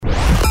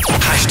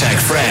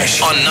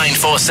#fresh on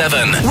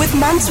 947. With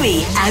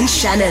Mansui and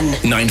Shannon.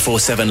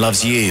 947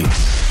 loves you.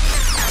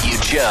 You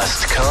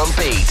just can't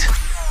beat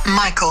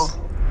Michael.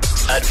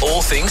 at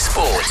All Things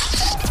Sport.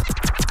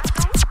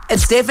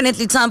 It's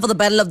definitely time for the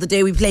battle of the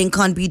day. We're playing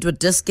Can't Beat with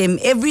Disc Game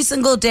every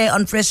single day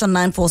on Fresh on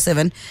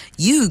 947.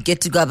 You get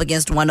to go up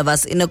against one of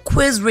us in a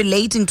quiz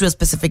relating to a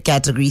specific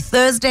category.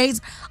 Thursdays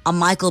are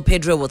Micheal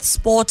Pedro with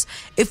sport.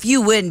 If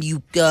you win,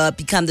 you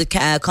become the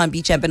Can't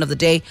Beat champion of the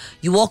day.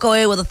 You walk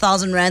away with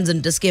 1,000 rands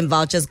in Disc Game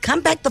vouchers. Come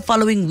back the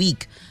following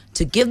week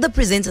to give the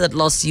presenter that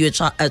lost to you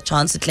a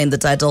chance to claim the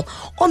title,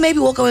 or maybe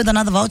walk away with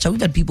another voucher. We've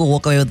had people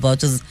walk away with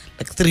vouchers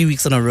like 3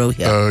 weeks in a row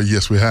here.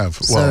 Yes, we have.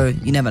 So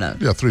you never know.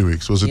 Yeah, 3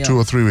 weeks. Was it 2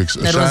 or 3 weeks?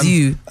 That was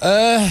you.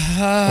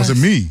 Was it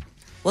me?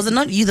 Was it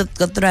not you that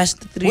got thrashed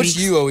 3 Which weeks?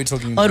 you are we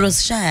talking about? Oh, it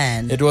was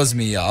Shan. It was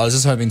me. I was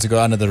just hoping to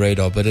go under the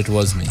radar, but it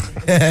was me.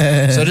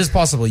 So it is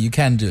possible. You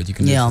can do it. You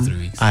can do it for 3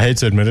 weeks. I hate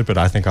to admit it, but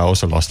I think I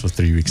also lost for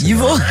 3 weeks.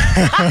 You've all...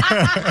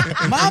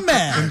 My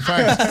man. In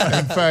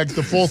fact,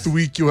 the 4th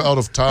week you were out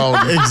of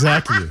town.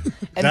 Exactly.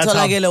 That's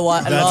how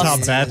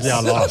badly I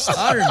lost.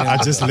 I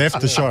just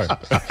left the show.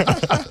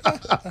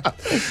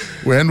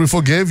 When we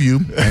forgave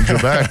you and you're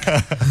back,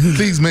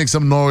 please make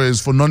some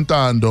noise for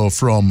Nontando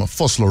from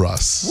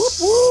Vosloorus. Whoop,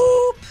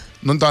 whoop.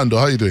 Nontando,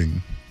 how are you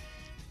doing?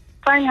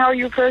 Fine, how are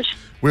you, Fresh?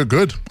 We're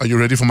good. Are you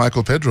ready for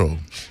Micheal Pedro?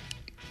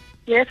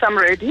 Yes, I'm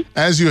ready.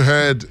 As you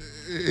heard,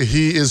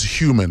 he is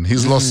human.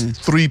 He's lost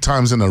 3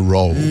 times in a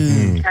row.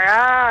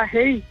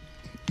 Hey.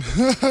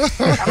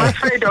 I'm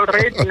afraid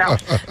already now.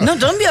 No,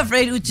 don't be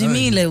afraid,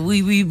 Uchimile.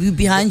 We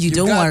behind you.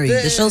 Don't worry.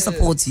 The show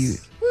supports you.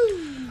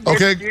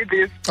 Okay. Let's do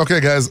this. Okay,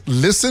 guys,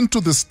 listen to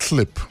this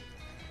clip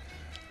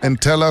and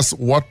tell us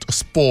what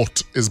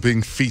sport is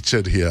being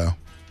featured here.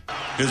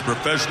 His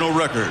professional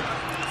record,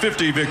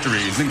 50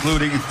 victories,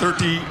 including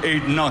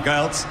 38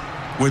 knockouts,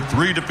 with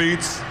 3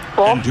 defeats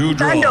and 2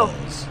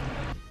 draws.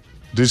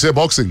 Did you say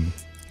boxing?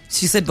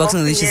 She said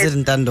boxing and then she said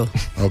Nontando.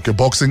 Okay,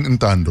 boxing and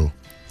Tando.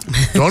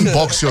 Don't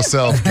box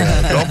yourself,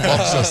 man. Don't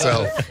box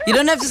yourself. You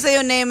don't have to say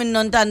your name in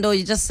Nontando.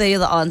 You just say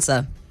the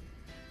answer.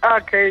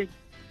 Okay.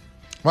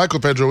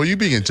 Micheal Pedro, were you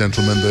being a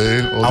gentleman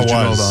there, or did you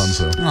know the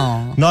answer?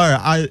 Oh. No,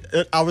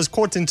 I was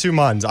caught in 2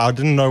 minds. I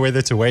didn't know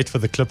whether to wait for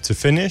the clip to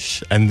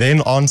finish and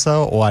then answer,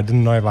 or I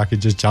didn't know if I could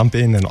just jump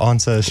in and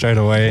answer straight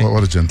away.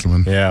 What a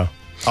gentleman. Yeah.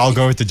 I'll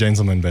go with the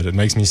gentleman, but it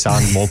makes me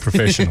sound more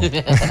professional.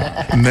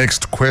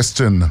 Next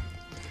question.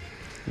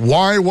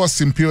 Why was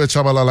Simpiwe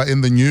Chabalala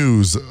in the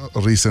news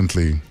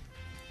recently?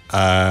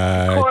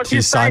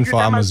 He signed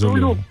for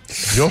Amazulu.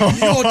 You're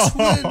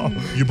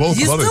twin. You both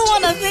You got still it.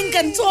 want to think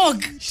and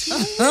talk?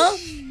 Huh?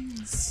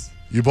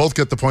 You both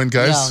get the point,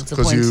 Yeah, guys, it's a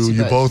because point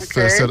you to both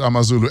said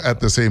Amazulu at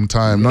the same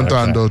time.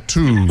 Nontando 2,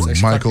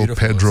 Micheal beautiful.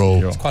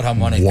 Pedro It's quite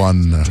harmonic.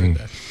 1.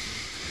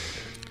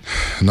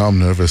 Now I'm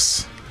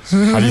nervous.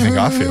 How do you think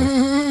I feel?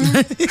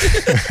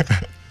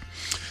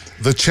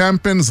 The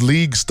Champions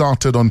League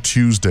started on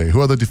Tuesday. Who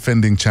are the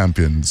defending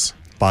champions?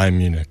 Bayern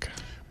Munich.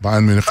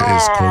 Bayern Munich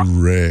is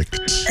correct.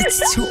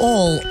 It's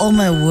 2-all. Oh,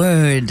 my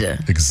word.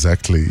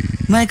 Exactly.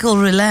 Michael,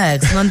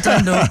 relax.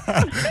 Nontando.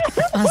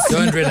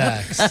 Don't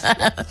relax.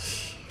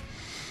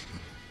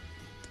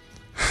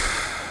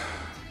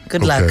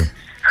 Good luck.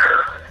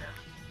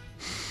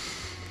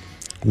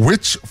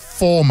 Which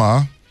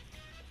former...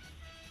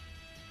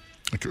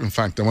 In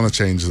fact, I want to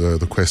change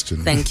the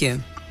question. Thank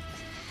you.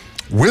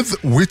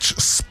 With which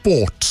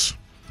sport,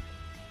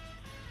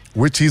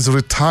 which he's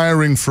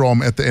retiring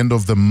from at the end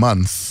of the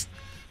month,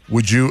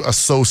 would you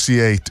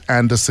associate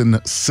Anderson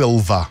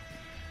Silva?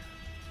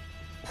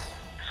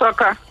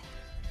 Soccer.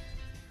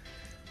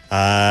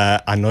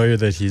 I know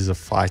that he's a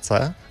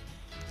fighter.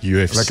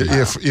 UFC. Like an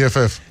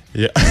EFF?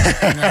 Yeah.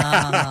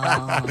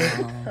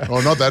 Oh,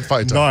 not that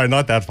fighter. No,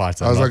 not that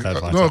fighter. I was like, that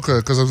fighter. no,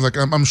 because I was like,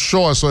 I'm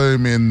sure I saw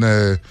him in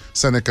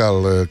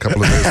Senegal a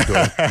couple of days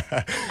ago.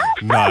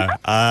 No,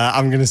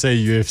 I'm going to say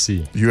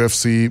UFC.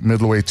 UFC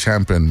middleweight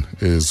champion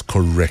is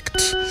correct.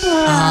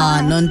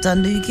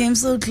 Nontando, you came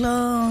so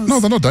close. No,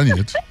 they're not done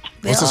yet.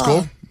 What's the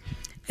score?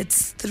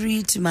 It's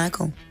 3 to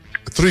Michael.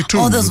 3-2.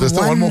 Oh, there's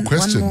still one more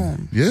question. One more.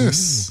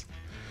 Yes.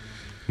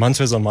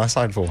 Mancho's on my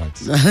side for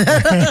once.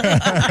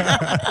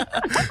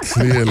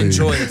 Clearly.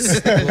 Enjoy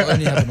it. It will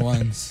only happen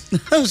once.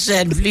 Oh,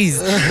 Shad, please.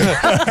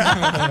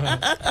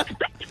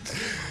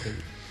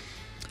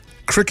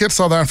 Cricket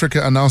South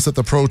Africa announced that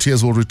the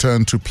Proteas will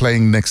return to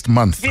playing next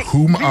month.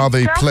 Whom are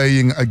they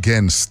playing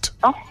against?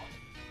 Oh,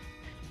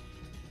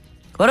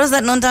 What was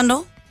that,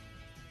 Nontando?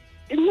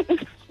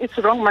 it's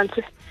wrong, man.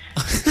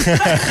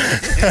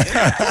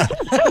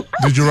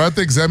 Did you write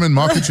the exam and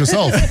mark it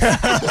yourself?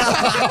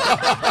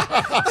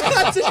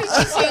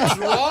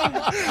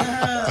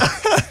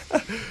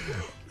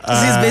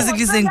 He's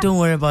basically saying, don't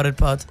worry about it,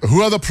 Pat.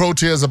 Who are the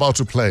Proteas about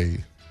to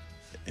play?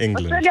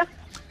 England. Australia.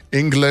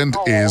 England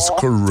is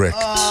correct.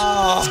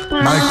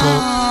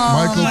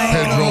 Micheal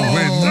Pedro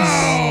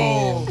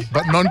wins.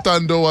 But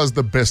Nontando was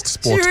the best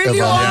sport She really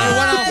ever. was. You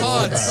won our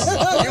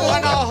hearts. You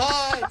won our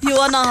hearts. You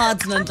want our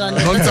hearts, Nontando.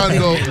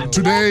 Nontando,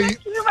 today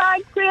You are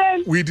queen.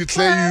 We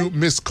declare you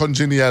Miss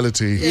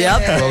Congeniality.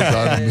 Yep. Well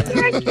done.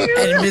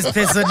 And Miss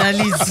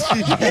Personalis.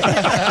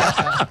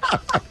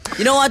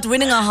 You know what?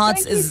 Winning our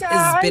hearts Thank you, is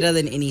guys. better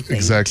than anything.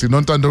 Exactly.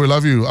 Nontando, we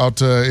love you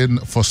out in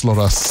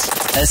Vosloorus.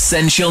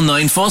 Essential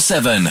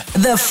 947.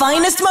 The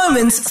finest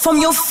moments from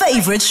your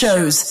favorite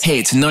shows.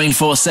 Hit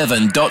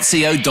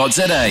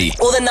 947.co.za.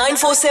 Or the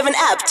 947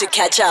 app to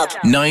catch up.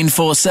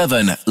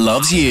 947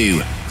 loves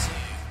you.